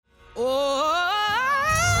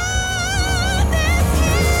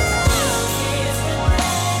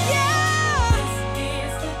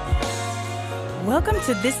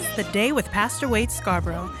to This is the Day with Pastor Wade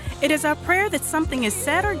Scarborough. It is our prayer that something is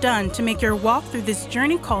said or done to make your walk through this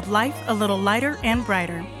journey called life a little lighter and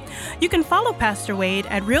brighter. You can follow Pastor Wade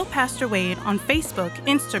at Real Pastor Wade on Facebook,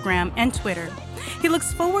 Instagram, and Twitter. He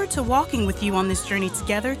looks forward to walking with you on this journey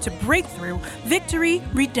together to breakthrough, victory,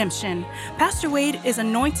 redemption. Pastor Wade is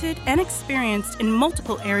anointed and experienced in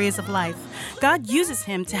multiple areas of life. God uses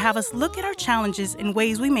him to have us look at our challenges in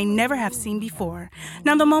ways we may never have seen before.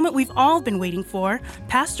 Now, the moment we've all been waiting for,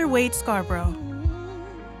 Pastor Wade Scarborough.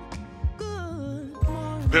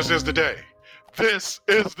 This is the day. This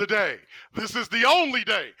is the day. This is the only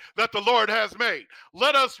day that the Lord has made.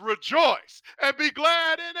 Let us rejoice and be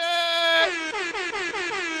glad in it.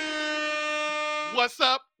 What's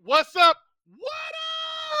up? What's up? What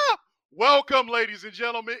up? Welcome, ladies and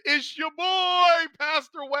gentlemen. It's your boy,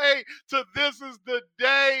 Pastor Wade, to This is the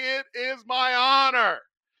Day. It is my honor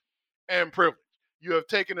and privilege. You have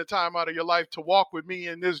taken the time out of your life to walk with me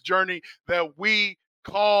in this journey that we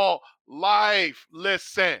call life.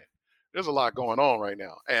 Listen. There's a lot going on right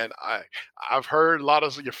now, and I've heard a lot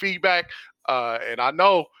of your feedback, and I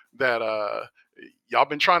know that y'all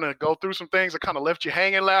been trying to go through some things that kind of left you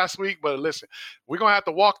hanging last week. But listen, we're gonna have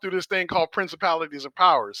to walk through this thing called principalities and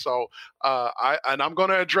powers. So I'm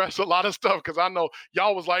gonna address a lot of stuff because I know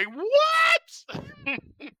y'all was like, "What?"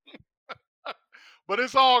 But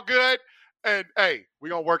it's all good. And hey, we're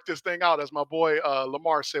going to work this thing out. As my boy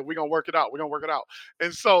Lamar said, we're going to work it out. We're going to work it out.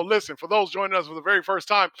 And so listen, for those joining us for the very first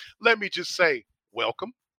time, let me just say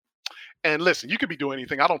welcome. And listen, you could be doing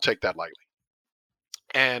anything. I don't take that lightly.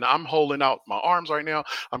 And I'm holding out my arms right now.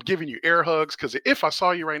 I'm giving you air hugs because if I saw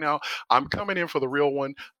you right now, I'm coming in for the real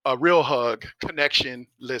one, a real hug, connection,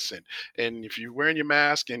 listen. And if you're wearing your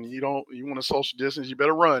mask and you want to social distance, you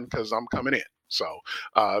better run because I'm coming in. So,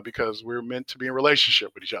 because we're meant to be in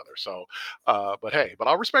relationship with each other. So, but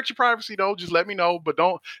I'll respect your privacy though. Just let me know, but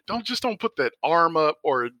don't put that arm up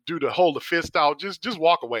or hold the fist out. Just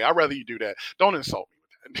walk away. I'd rather you do that. Don't insult me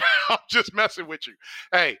with that. I'm just messing with you.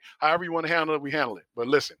 Hey, however you want to handle it, we handle it. But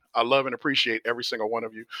listen, I love and appreciate every single one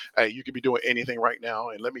of you. Hey, you could be doing anything right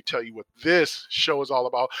now. And let me tell you what this show is all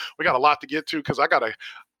about. We got a lot to get to because I got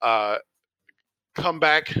to come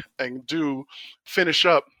back and finish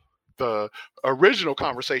up the original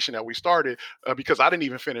conversation that we started because I didn't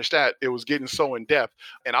even finish that. It was getting so in depth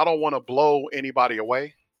and I don't want to blow anybody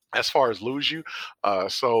away as far as lose you.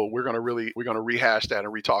 So we're going to rehash that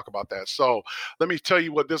and re-talk about that. So let me tell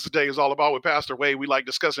you what this day is all about with Pastor Wade. We like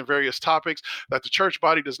discussing various topics that the church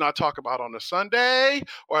body does not talk about on a Sunday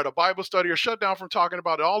or at a Bible study or shut down from talking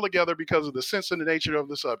about it altogether because of the sensitive nature of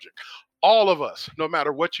the subject. All of us, no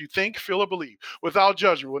matter what you think, feel, or believe, without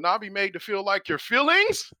judgment, will not be made to feel like your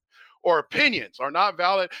feelings or opinions are not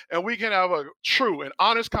valid, and we can have a true and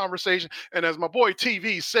honest conversation. And as my boy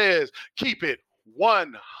TV says, keep it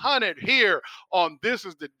 100 here on This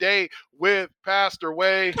is the Day with Pastor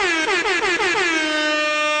Wade.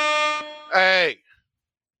 Hey,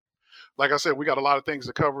 like I said, we got a lot of things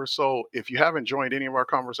to cover. So if you haven't joined any of our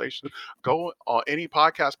conversations, go on any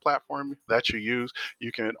podcast platform that you use.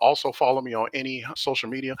 You can also follow me on any social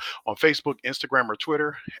media on Facebook, Instagram, or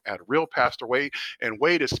Twitter at Real Pastor Wade. And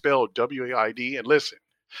Wade is spelled W-A-I-D. And listen,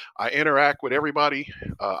 I interact with everybody.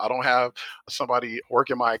 I don't have somebody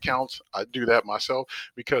working my accounts. I do that myself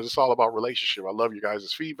because it's all about relationship. I love you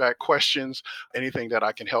guys' feedback, questions, anything that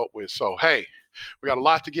I can help with. So, hey, we got a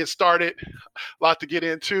lot to get started, a lot to get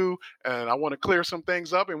into, and I want to clear some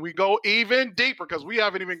things up, and we go even deeper because we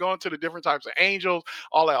haven't even gone to the different types of angels,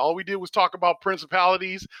 all that. All we did was talk about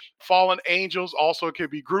principalities, fallen angels. Also, it could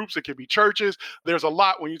be groups, it could be churches. There's a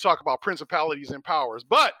lot when you talk about principalities and powers.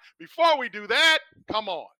 But before we do that, come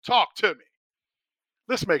on, talk to me.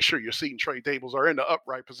 Let's make sure your seat and tray tables are in the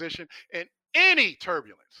upright position, and any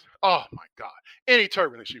turbulence, oh my God, any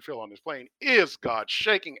turbulence you feel on this plane is God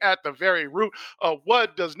shaking at the very root of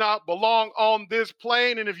what does not belong on this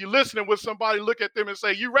plane. And if you're listening with somebody, look at them and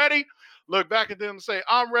say, you ready? Look back at them and say,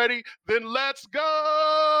 I'm ready. Then let's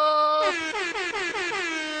go.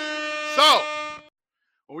 So,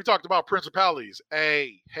 when we talked about principalities,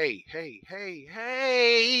 hey,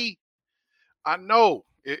 I know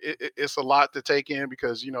it's a lot to take in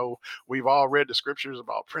because, we've all read the scriptures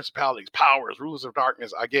about principalities, powers, rulers of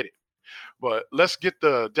darkness. I get it. But let's get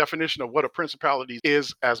the definition of what a principality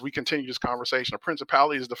is as we continue this conversation. A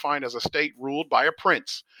principality is defined as a state ruled by a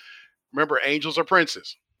prince. Remember, angels are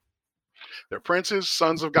princes. They're princes,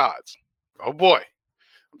 sons of gods. Oh boy.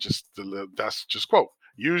 That's just quote.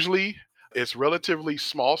 Usually it's relatively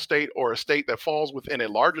small state or a state that falls within a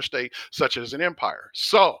larger state, such as an empire.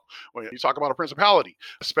 So when you talk about a principality,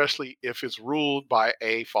 especially if it's ruled by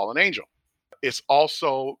a fallen angel, It's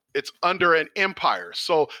under an empire.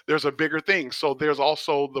 So there's a bigger thing. So there's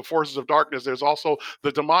also the forces of darkness. There's also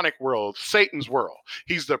the demonic world, Satan's world.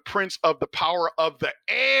 He's the prince of the power of the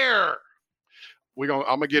air.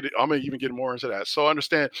 I'm gonna even get more into that. So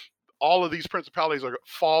understand, all of these principalities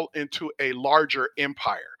fall into a larger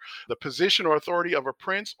empire. The position or authority of a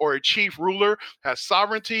prince or a chief ruler has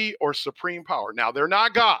sovereignty or supreme power. Now, they're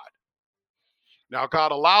not God. Now,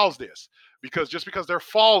 God allows this because just because they're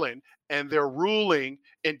fallen and they're ruling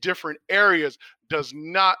in different areas does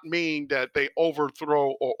not mean that they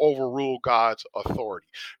overthrow or overrule God's authority.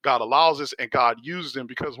 God allows this and God uses them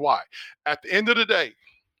because why? At the end of the day,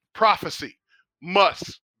 prophecy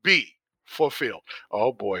must be fulfilled.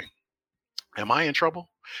 Oh boy. Am I in trouble?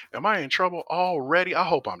 Am I in trouble already? I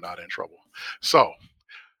hope I'm not in trouble. So,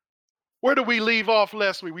 where do we leave off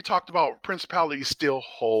last week? We talked about principalities still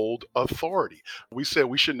hold authority. We said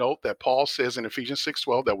we should note that Paul says in Ephesians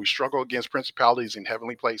 6:12 that we struggle against principalities in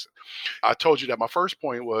heavenly places. I told you that my first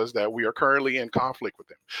point was that we are currently in conflict with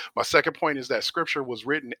them. My second point is that scripture was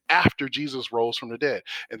written after Jesus rose from the dead.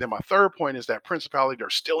 And then my third point is that principalities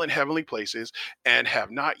are still in heavenly places and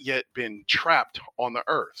have not yet been trapped on the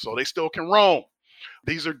earth. So they still can roam.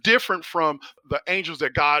 These are different from the angels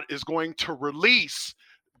that God is going to release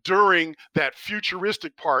during that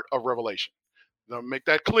futuristic part of Revelation. Now, make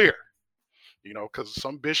that clear, because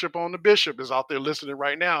some bishop on the bishop is out there listening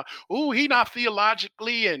right now. Ooh, he not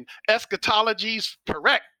theologically and eschatology's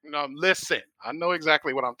correct. No, listen, I know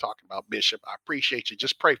exactly what I'm talking about, Bishop. I appreciate you.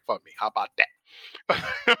 Just pray for me. How about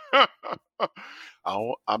that?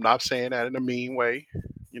 I'm not saying that in a mean way.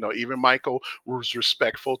 Even Michael was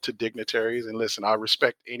respectful to dignitaries. And listen, I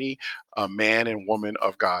respect any man and woman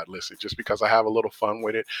of God. Listen, just because I have a little fun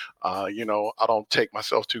with it, I don't take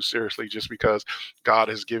myself too seriously just because God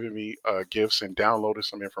has given me gifts and downloaded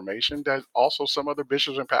some information that also some other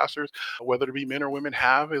bishops and pastors, whether it be men or women,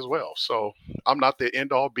 have as well. So I'm not the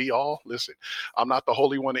end all be all. Listen, I'm not the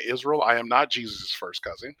Holy One of Israel. I am not Jesus' first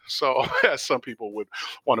cousin. So as some people would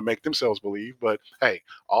want to make themselves believe, but hey,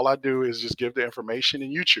 all I do is just give the information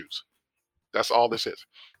and you choose. That's all this is.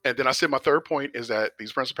 And then I said my third point is that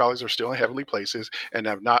these principalities are still in heavenly places and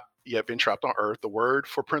have not yet been trapped on earth. The word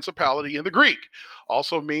for principality in the Greek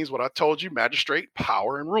also means what I told you: magistrate,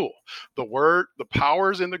 power, and rule. The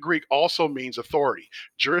powers in the Greek also means authority,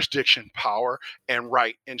 jurisdiction, power, and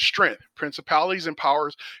right and strength. Principalities and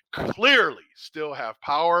powers clearly still have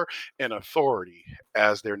power and authority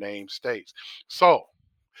as their name states. So,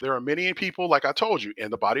 there are many people, like I told you, in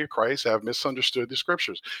the body of Christ have misunderstood the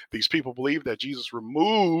scriptures. These people believe that Jesus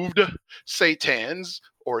removed Satan's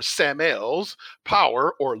or Samael's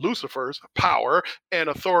power or Lucifer's power and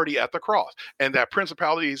authority at the cross, and that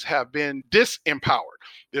principalities have been disempowered.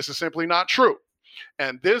 This is simply not true.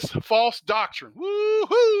 And this false doctrine,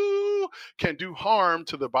 woo-hoo, can do harm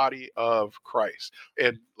to the body of Christ.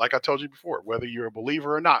 And like I told you before, whether you're a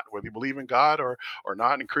believer or not, whether you believe in God or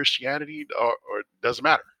not in Christianity, or it doesn't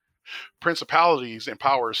matter. Principalities and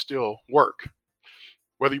powers still work,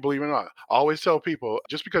 whether you believe it or not. I always tell people,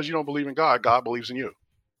 just because you don't believe in God, God believes in you.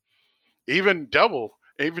 Even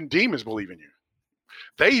demons believe in you.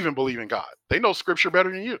 They even believe in God. They know scripture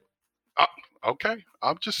better than you. Okay,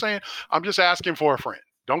 I'm just saying, I'm just asking for a friend.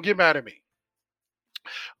 Don't get mad at me.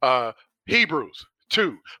 Hebrews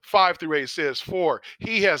 2:5-8 says, "For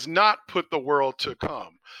he has not put the world to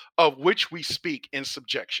come, of which we speak, in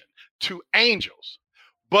subjection to angels.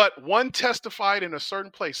 But one testified in a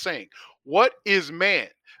certain place, saying, What is man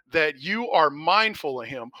that you are mindful of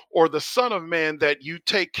him, or the Son of Man that you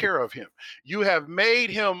take care of him? You have made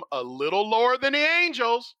him a little lower than the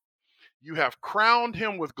angels. You have crowned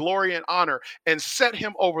him with glory and honor and set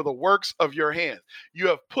him over the works of your hands. You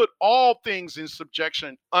have put all things in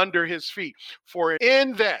subjection under his feet. For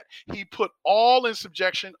in that he put all in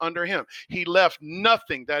subjection under him. He left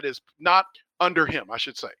nothing that is not under him, I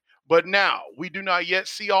should say. But now we do not yet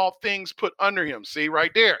see all things put under him." See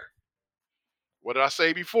right there. What did I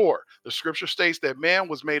say before? The scripture states that man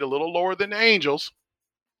was made a little lower than the angels,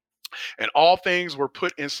 and all things were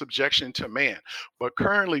put in subjection to man. But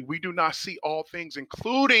currently, we do not see all things,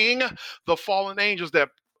 including the fallen angels that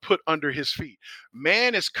put under his feet.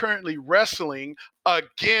 Man is currently wrestling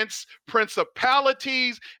against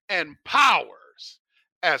principalities and powers,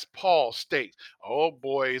 as Paul states. Oh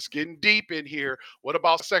boy, it's getting deep in here. What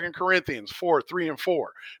about 2 Corinthians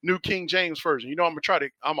 4:3-4? New King James Version. I'm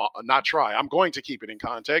going to keep it in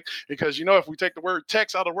context, because if we take the word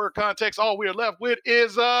text out of the word context, all we're left with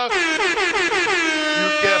is you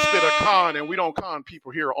guessed it, a con. And we don't con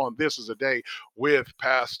people here on This Is a Day with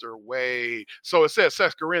Pastor Wade. So it says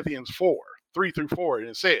 2 Corinthians 4:3-4, and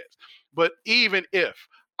it says, "But even if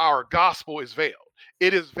our gospel is veiled.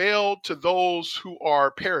 It is veiled to those who are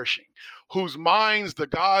perishing, whose minds the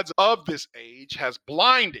gods of this age has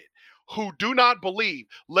blinded, who do not believe,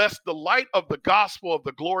 lest the light of the gospel of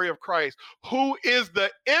the glory of Christ, who is the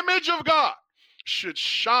image of God, should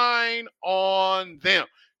shine on them.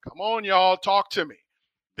 Come on, y'all, talk to me.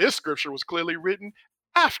 This scripture was clearly written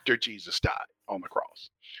after Jesus died on the cross.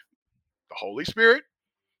 The Holy Spirit,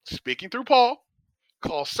 speaking through Paul,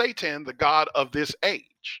 calls Satan the god of this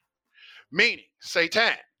age, meaning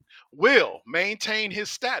Satan will maintain his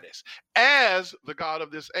status as the god of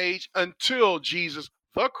this age until Jesus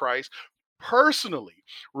the Christ personally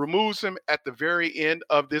removes him at the very end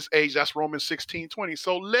of this age. That's Romans 16:20.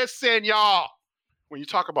 So listen, y'all, when you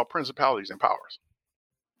talk about principalities and powers,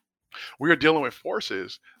 we are dealing with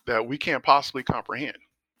forces that we can't possibly comprehend.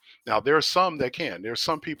 Now, there are some that can. There are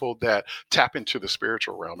some people that tap into the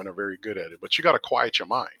spiritual realm and are very good at it, but you got to quiet your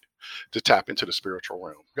mind to tap into the spiritual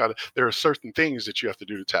realm. There are certain things that you have to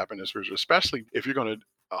do to tap into the spiritual, especially if you're going to,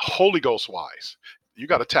 Holy Ghost wise. You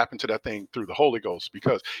got to tap into that thing through the Holy Ghost,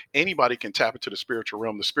 because anybody can tap into the spiritual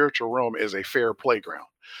realm. The spiritual realm is a fair playground.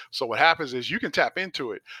 So what happens is you can tap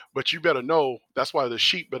into it, but you better know. That's why the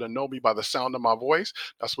sheep better know me by the sound of my voice.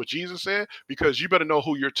 That's what Jesus said, because you better know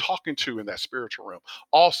who you're talking to in that spiritual realm.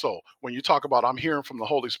 Also, when you talk about I'm hearing from the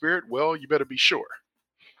Holy Spirit, well, you better be sure,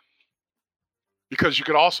 because you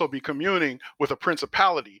could also be communing with a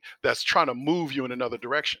principality that's trying to move you in another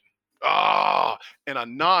direction. In a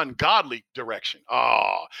non-godly direction.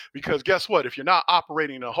 Because guess what? If you're not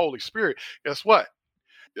operating in the Holy Spirit, guess what?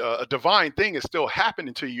 A divine thing is still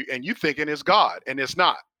happening to you, and you thinking it's God, and it's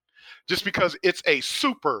not. Just because it's a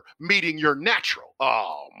super meeting your natural.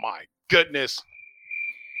 Oh my goodness.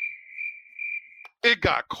 It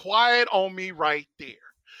got quiet on me right there.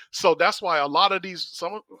 So that's why a lot of these,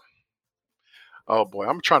 oh boy,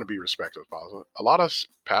 I'm trying to be respectful. A lot of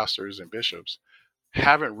pastors and bishops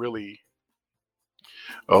haven't really,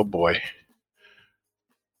 oh boy,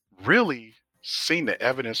 really seen the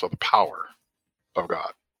evidence of the power of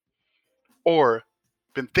God, or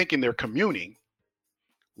been thinking they're communing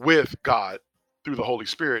with God through the Holy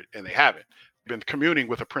Spirit, and they haven't. Been communing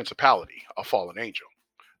with a principality, a fallen angel,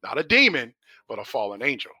 not a demon, but a fallen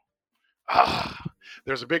angel.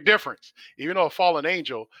 There's a big difference. Even though a fallen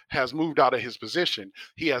angel has moved out of his position,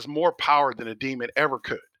 he has more power than a demon ever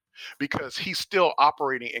could, because he's still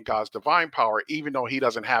operating in God's divine power, even though he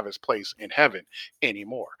doesn't have his place in heaven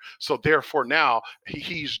anymore. So therefore now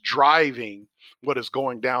he's driving what is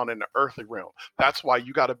going down in the earthly realm. That's why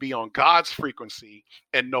you got to be on God's frequency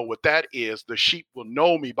and know what that is. The sheep will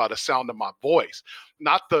know me by the sound of my voice,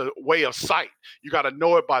 not the way of sight. You got to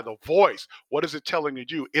know it by the voice. What is it telling you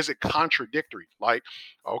to do? Is it contradictory? Like,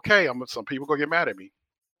 okay, some people gonna get mad at me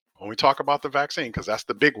when we talk about the vaccine, because that's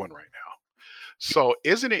the big one right now. So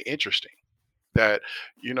isn't it interesting that,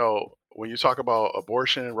 when you talk about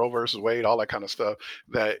abortion, Roe versus Wade, all that kind of stuff,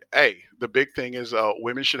 that, hey, the big thing is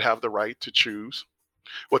women should have the right to choose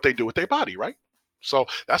what they do with their body, right? So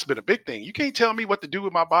that's been a big thing. You can't tell me what to do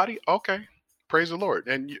with my body. Okay, praise the Lord.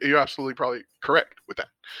 And you're absolutely probably correct with that.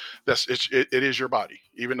 It is your body.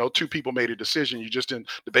 Even though two people made a decision,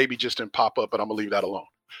 the baby just didn't pop up, but I'm going to leave that alone.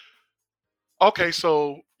 Okay,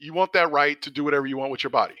 so you want that right to do whatever you want with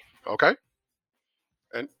your body. Okay.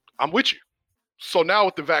 And I'm with you. So now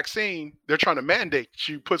with the vaccine, they're trying to mandate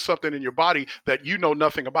you put something in your body that you know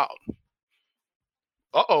nothing about.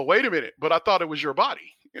 Wait a minute. But I thought it was your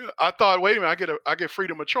body. I thought, wait a minute, I get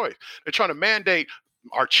freedom of choice. They're trying to mandate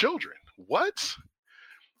our children. What?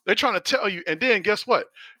 They're trying to tell you. And then guess what?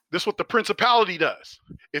 This is what the principality does.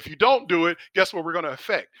 If you don't do it, guess what we're going to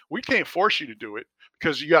affect? We can't force you to do it,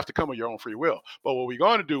 because you have to come with your own free will. But what we're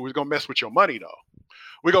going to do is going to mess with your money, though.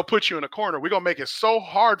 We're going to put you in a corner. We're going to make it so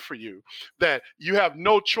hard for you that you have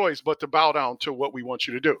no choice but to bow down to what we want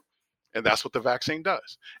you to do. And that's what the vaccine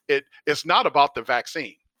does. It's not about the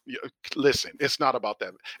vaccine. Listen, it's not about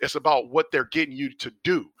that. It's about what they're getting you to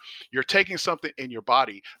do. You're taking something in your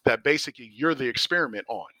body that basically you're the experiment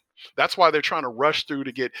on. That's why they're trying to rush through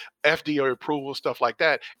to get FDA approval, stuff like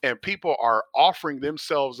that. And people are offering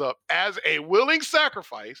themselves up as a willing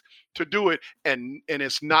sacrifice to do it. And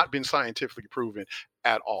it's not been scientifically proven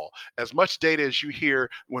at all. As much data as you hear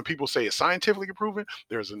when people say it's scientifically proven,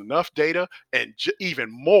 there's enough data and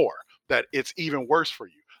even more that it's even worse for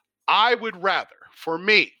you. I would rather, for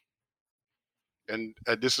me, and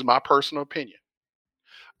this is my personal opinion,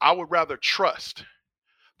 I would rather trust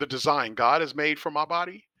the design God has made for my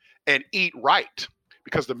body and eat right,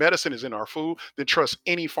 because the medicine is in our food, than trust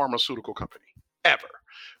any pharmaceutical company ever.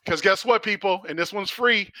 Because guess what, people? And this one's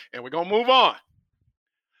free, and we're going to move on.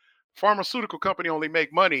 Pharmaceutical company only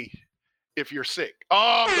make money if you're sick.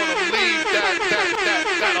 Oh, I'm going to leave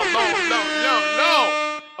that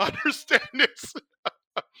alone. No. Understand this.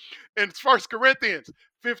 In 1 Corinthians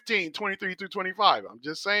 15, 23 through 25. I'm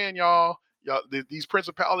just saying, y'all. These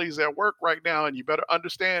principalities at work right now, and you better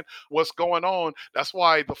understand what's going on. That's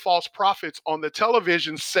why the false prophets on the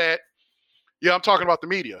television set, yeah, I'm talking about the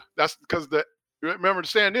media. That's because remember,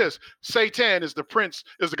 understand this: Satan is the prince,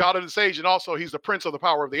 is the god of this age, and also he's the prince of the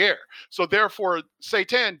power of the air. So therefore,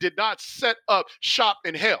 Satan did not set up shop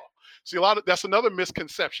in hell. See, that's another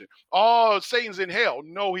misconception. Oh, Satan's in hell.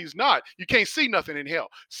 No, he's not. You can't see nothing in hell.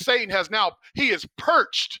 Satan he is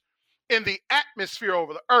perched in the atmosphere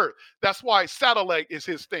over the earth. That's why satellite is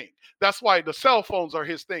his thing. That's why the cell phones are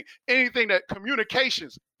his thing. Anything that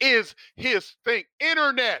communications is his thing.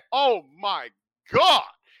 Internet, oh my God,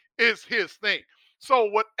 is his thing. So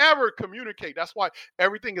whatever communicate, that's why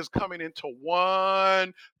everything is coming into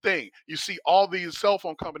one thing. You see all these cell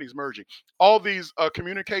phone companies merging, all these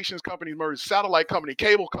communications companies merging, satellite company,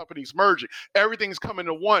 cable companies merging. Everything's coming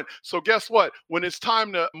to one. So guess what? When it's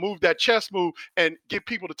time to move that chess move and get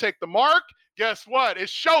people to take the mark, guess what?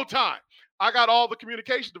 It's showtime. I got all the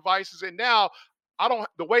communication devices, and now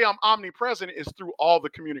the way I'm omnipresent is through all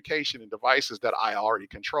the communication and devices that I already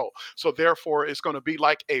control. So therefore, it's going to be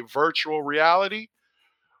like a virtual reality.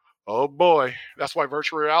 Oh boy, that's why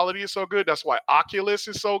virtual reality is so good. That's why Oculus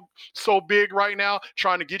is so big right now,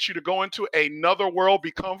 trying to get you to go into another world,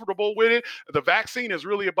 be comfortable with it. The vaccine is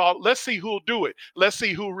really about, let's see who'll do it. Let's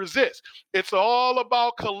see who resists. It's all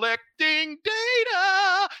about collecting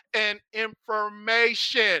data and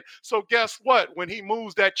information. So guess what? When he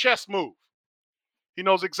moves that chess move, he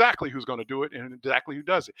knows exactly who's going to do it and exactly who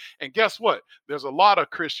does it. And guess what? There's a lot of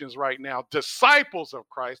Christians right now, disciples of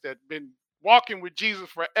Christ, that have been walking with Jesus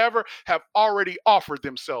forever, have already offered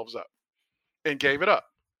themselves up and gave it up.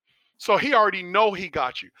 So he already know he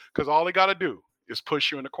got you, because all he got to do is push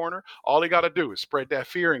you in the corner. All he got to do is spread that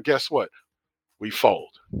fear, and guess what? We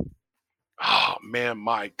fold. Oh, man,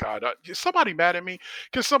 my God. Is somebody mad at me?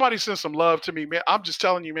 Can somebody send some love to me, man? I'm just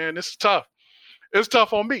telling you, man, this is tough. It's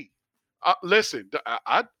tough on me. Listen,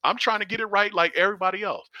 I'm trying to get it right like everybody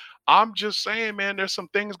else. I'm just saying, man, there's some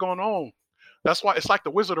things going on. That's why it's like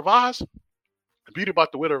the Wizard of Oz. The beauty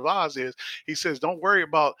about the Wizard of Oz is he says, don't worry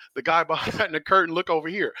about the guy behind the curtain. Look over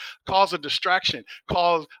here. Cause a distraction.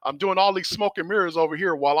 I'm doing all these smoke and mirrors over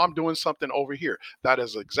here while I'm doing something over here. That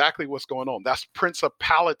is exactly what's going on. That's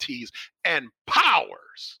principalities and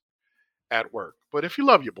powers at work. But if you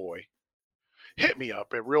love your boy, hit me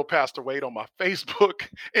up at Real Pastor Wade on my Facebook,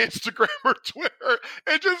 Instagram, or Twitter,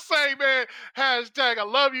 and just say, man, hashtag I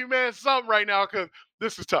love you, man, something right now, because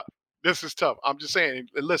this is tough. This is tough. I'm just saying,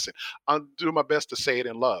 listen, I'm doing my best to say it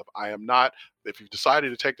in love. I am not, if you've decided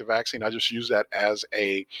to take the vaccine, I just use that as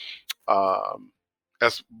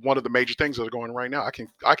that's one of the major things that are going on right now. I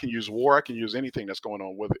can use war. I can use anything that's going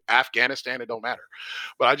on with Afghanistan. It don't matter.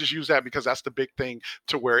 But I just use that because that's the big thing,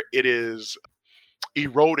 to where it is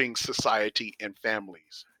eroding society and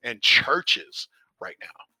families and churches right now.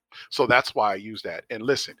 So that's why I use that. And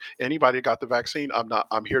listen, anybody that got the vaccine,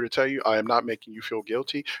 I'm here to tell you, I am not making you feel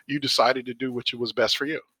guilty. You decided to do what was best for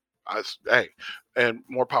you. Hey, and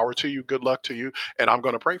more power to you. Good luck to you. And I'm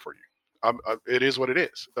going to pray for you. It is what it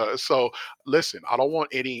is. So listen, I don't want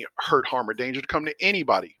any hurt, harm, or danger to come to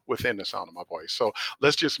anybody within the sound of my voice. So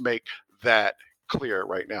let's just make that clear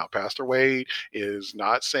right now. Pastor Wade is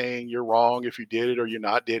not saying you're wrong if you did it or you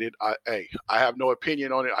not did it. I have no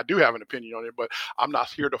opinion on it. I do have an opinion on it, but I'm not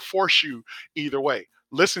here to force you either way.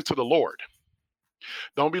 Listen to the Lord.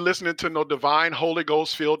 Don't be listening to no divine Holy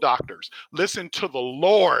Ghost filled doctors. Listen to the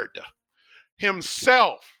Lord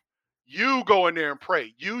himself. You go in there and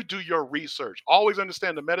pray. You do your research. Always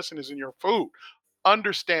understand the medicine is in your food.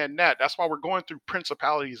 Understand that. That's why we're going through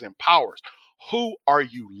principalities and powers. Who are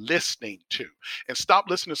you listening to? And stop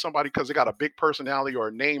listening to somebody because they got a big personality or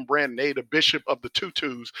a name brand, they the bishop of the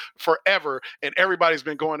tutus forever, and everybody's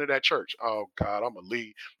been going to that church. Oh God, I'm gonna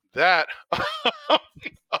leave that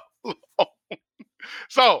alone.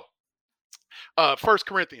 So 1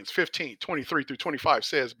 Corinthians 15, 23 through 25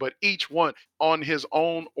 says, but each one on his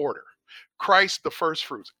own order. Christ the first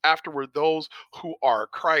fruits, afterward those who are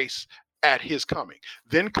Christ at his coming.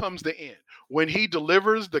 Then comes the end, when he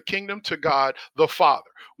delivers the kingdom to God the Father,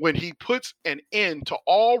 when he puts an end to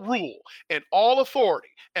all rule and all authority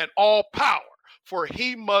and all power, for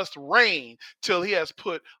he must reign till he has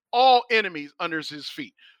put all enemies under his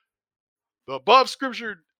feet. The above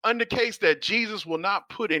scripture indicates that Jesus will not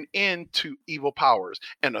put an end to evil powers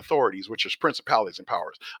and authorities, which is principalities and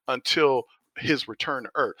powers, until his return to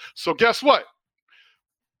earth. So guess what?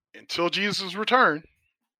 Until Jesus' return,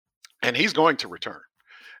 and he's going to return.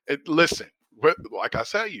 Listen, like I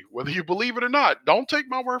tell you, whether you believe it or not, don't take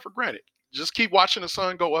my word for granted. Just keep watching the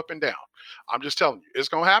sun go up and down. I'm just telling you, it's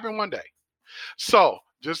gonna happen one day. So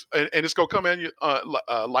just and it's gonna come in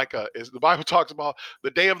like as the Bible talks about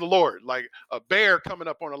the day of the Lord, like a bear coming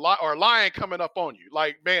up on a lion or a lion coming up on you.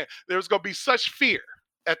 Like man, there's gonna be such fear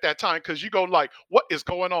at that time because you go like, what is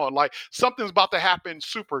going on? Like something's about to happen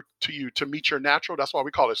super to you to meet your natural. That's why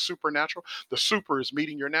we call it supernatural. The super is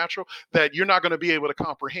meeting your natural that you're not going to be able to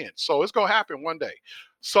comprehend. So it's gonna happen one day.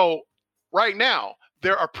 So right now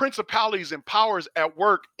there are principalities and powers at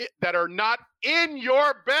work that are not in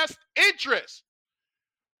your best interest.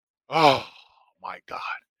 Oh my God.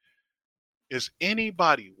 Is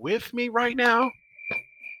anybody with me right now?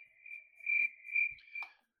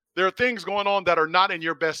 There are things going on that are not in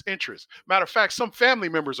your best interest. Matter of fact, some family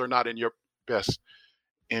members are not in your best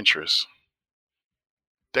interest.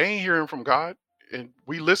 They ain't hearing from God. And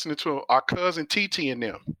we listening to our cousin TT and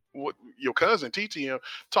them. What your cousin TT and them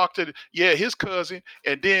talked to his cousin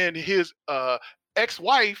and then his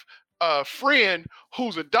ex-wife friend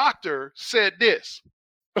who's a doctor said this.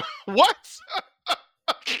 What?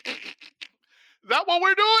 Is that what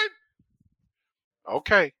we're doing?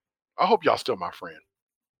 Okay. I hope y'all still my friend.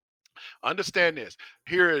 Understand this.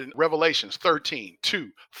 Here in Revelations 13, 2,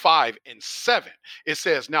 5, and 7, it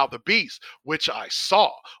says, now the beast which I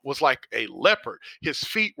saw was like a leopard. His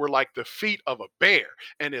feet were like the feet of a bear,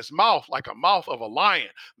 and his mouth like a mouth of a lion.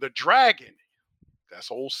 The dragon,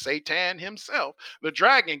 that's old Satan himself. The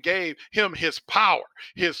dragon gave him his power,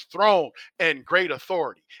 his throne, and great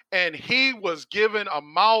authority. And he was given a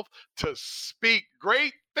mouth to speak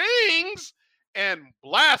great things and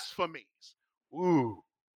blasphemies. Ooh.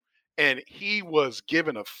 And he was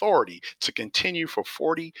given authority to continue for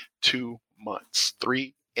 42 months,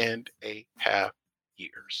 3.5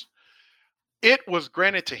 years. It was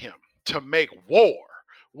granted to him to make war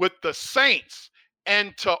with the saints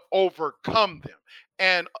and to overcome them.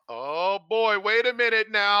 And oh boy, wait a minute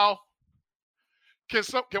now.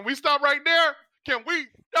 Can we stop right there? Can we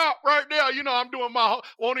stop right there? You know, I'm doing my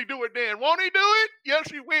won't he do it then? Won't he do it? Yes,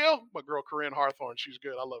 he will. My girl Corinne Harthorne, she's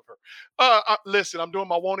good. I love her. Listen, I'm doing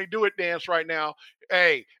my won't he do it dance right now.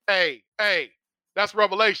 Hey. That's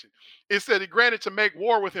Revelation. It said he granted to make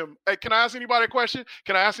war with him. Hey, can I ask anybody a question?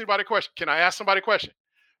 Can I ask somebody a question?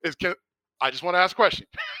 I just want to ask a question.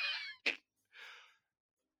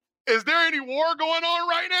 Is there any war going on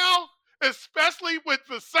right now? Especially with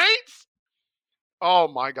the saints? Oh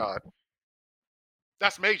my God.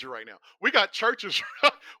 That's major right now. We got churches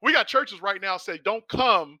right now say don't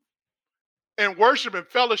come and worship and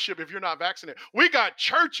fellowship if you're not vaccinated. We got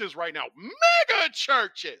churches right now, mega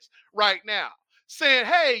churches right now saying,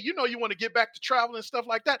 hey, you know, you want to get back to travel and stuff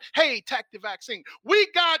like that. Hey, take the vaccine. We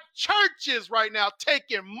got churches right now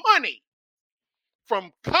taking money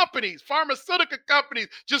from companies, pharmaceutical companies,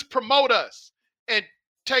 just promote us and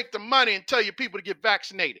take the money and tell your people to get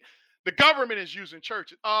vaccinated. The government is using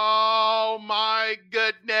churches. Oh my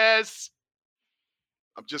goodness.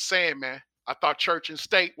 I'm just saying, man. I thought church and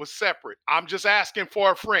state was separate. I'm just asking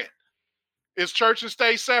for a friend. Is church and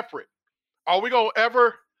state separate? Are we going to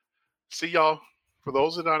ever see y'all? For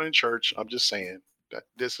those that are not in church, I'm just saying that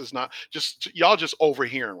this is not just y'all just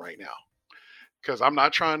overhearing right now. Because I'm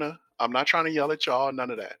not trying to yell at y'all,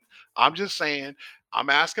 none of that. I'm just saying, I'm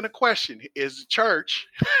asking a question. Is the church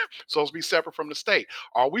supposed to be separate from the state?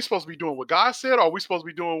 Are we supposed to be doing what God said, or are we supposed to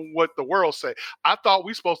be doing what the world say? I thought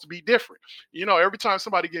we supposed to be different. You know, every time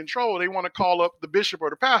somebody get in trouble, they want to call up the bishop or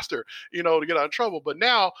the pastor, you know, to get out of trouble. But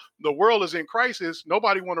now the world is in crisis.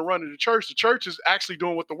 Nobody want to run to the church. The church is actually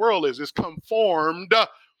doing what the world is. It's conformed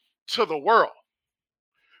to the world,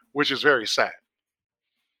 which is very sad.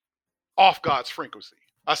 Off God's frequency.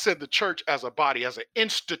 I said the church as a body, as an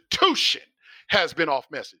institution, has been off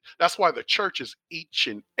message. That's why the church is each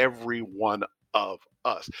and every one of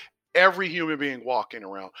us. Every human being walking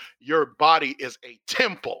around. Your body is a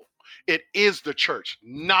temple. It is the church,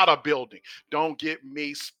 not a building. Don't get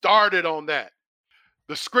me started on that.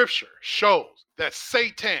 The scripture shows that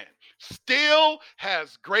Satan still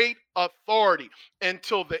has great authority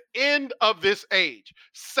until the end of this age.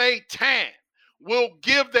 Satan will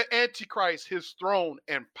give the Antichrist his throne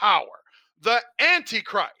and power. The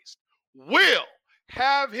Antichrist will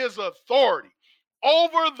have his authority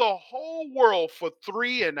over the whole world for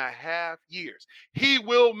 3.5 years. He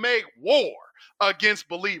will make war against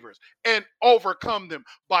believers and overcome them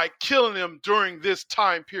by killing them during this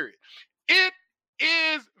time period. It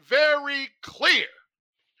is very clear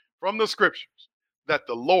from the scriptures that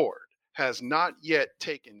the Lord has not yet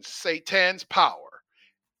taken Satan's power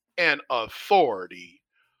and authority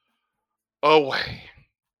away.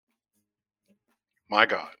 My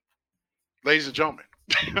God. Ladies and gentlemen,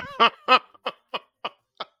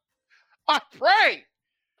 I pray.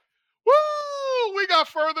 Woo! We got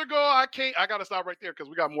further go. I got to stop right there because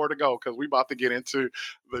we got more to go because we about to get into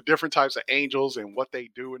the different types of angels and what they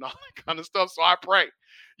do and all that kind of stuff. So I pray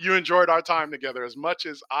you enjoyed our time together as much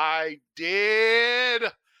as I did.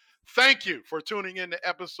 Thank you for tuning in to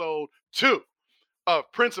episode 2 of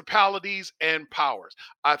Principalities and Powers.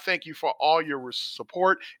 I thank you for all your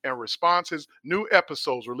support and responses. New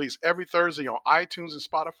episodes released every Thursday on iTunes and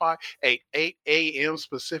Spotify at 8 a.m.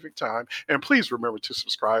 Pacific time. And please remember to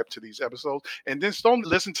subscribe to these episodes. And then don't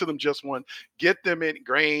listen to them just once. Get them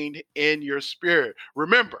ingrained in your spirit.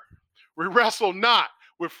 Remember, we wrestle not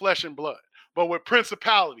with flesh and blood, but with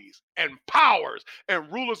principalities and powers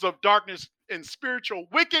and rulers of darkness and spiritual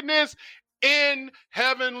wickedness in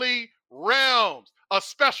heavenly realms. A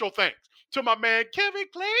special thanks to my man Kevin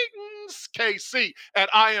Clayton's KC at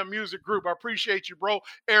I Am Music Group. I appreciate you, bro.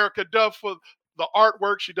 Erica Dove for the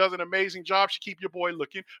artwork. She does an amazing job. She keep your boy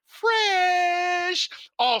looking fresh.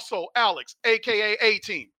 Also, Alex, aka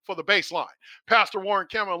A-Team, for the bass line. Pastor Warren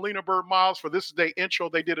Cameron and Lena Bird Miles for This Is Day intro.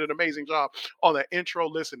 They did an amazing job on that intro.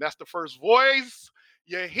 Listen, that's the first voice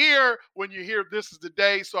you hear when you hear This Is the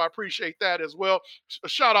Day, so I appreciate that as well. A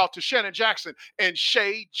shout out to Shannon Jackson and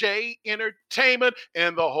Shay J Entertainment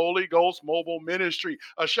and the Holy Ghost Mobile Ministry.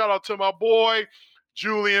 A shout out to my boy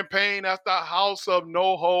Julian Payne at the House of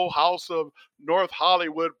NoHo, House of North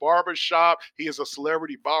Hollywood Barbershop. He is a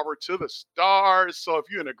celebrity barber to the stars. So if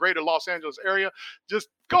you're in the greater Los Angeles area, just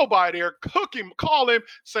go by there, cook him, call him,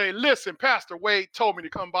 say, listen, Pastor Wade told me to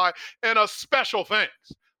come by. And a special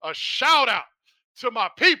thanks, a shout out to my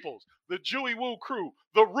peoples, the Jewy Woo crew,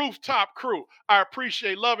 the Rooftop crew. I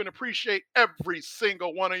love and appreciate every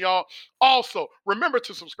single one of y'all. Also, remember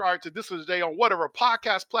to subscribe to This Is the Day on whatever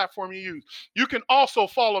podcast platform you use. You can also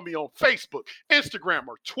follow me on Facebook, Instagram,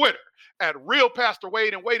 or Twitter at Real Pastor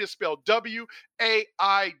Wade, and Wade is spelled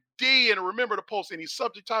W-A-I-D. And remember to post any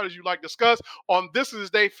subject titles you'd like to discuss on This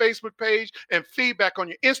Is the Day Facebook page and feedback on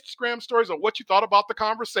your Instagram stories on what you thought about the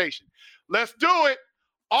conversation. Let's do it.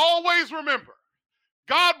 Always remember,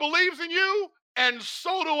 God believes in you, and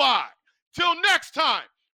so do I. Till next time,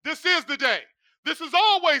 this is the day. This is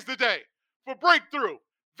always the day for breakthrough,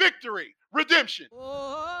 victory, redemption.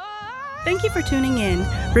 Thank you for tuning in.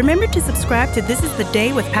 Remember to subscribe to This Is the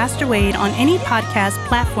Day with Pastor Wade on any podcast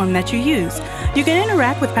platform that you use. You can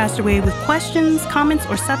interact with Pastor Wade with questions, comments,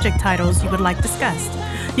 or subject titles you would like discussed.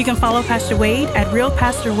 You can follow Pastor Wade at Real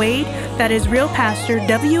Pastor Wade, that is Real Pastor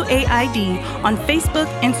W-A-I-D, on Facebook,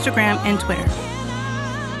 Instagram, and Twitter.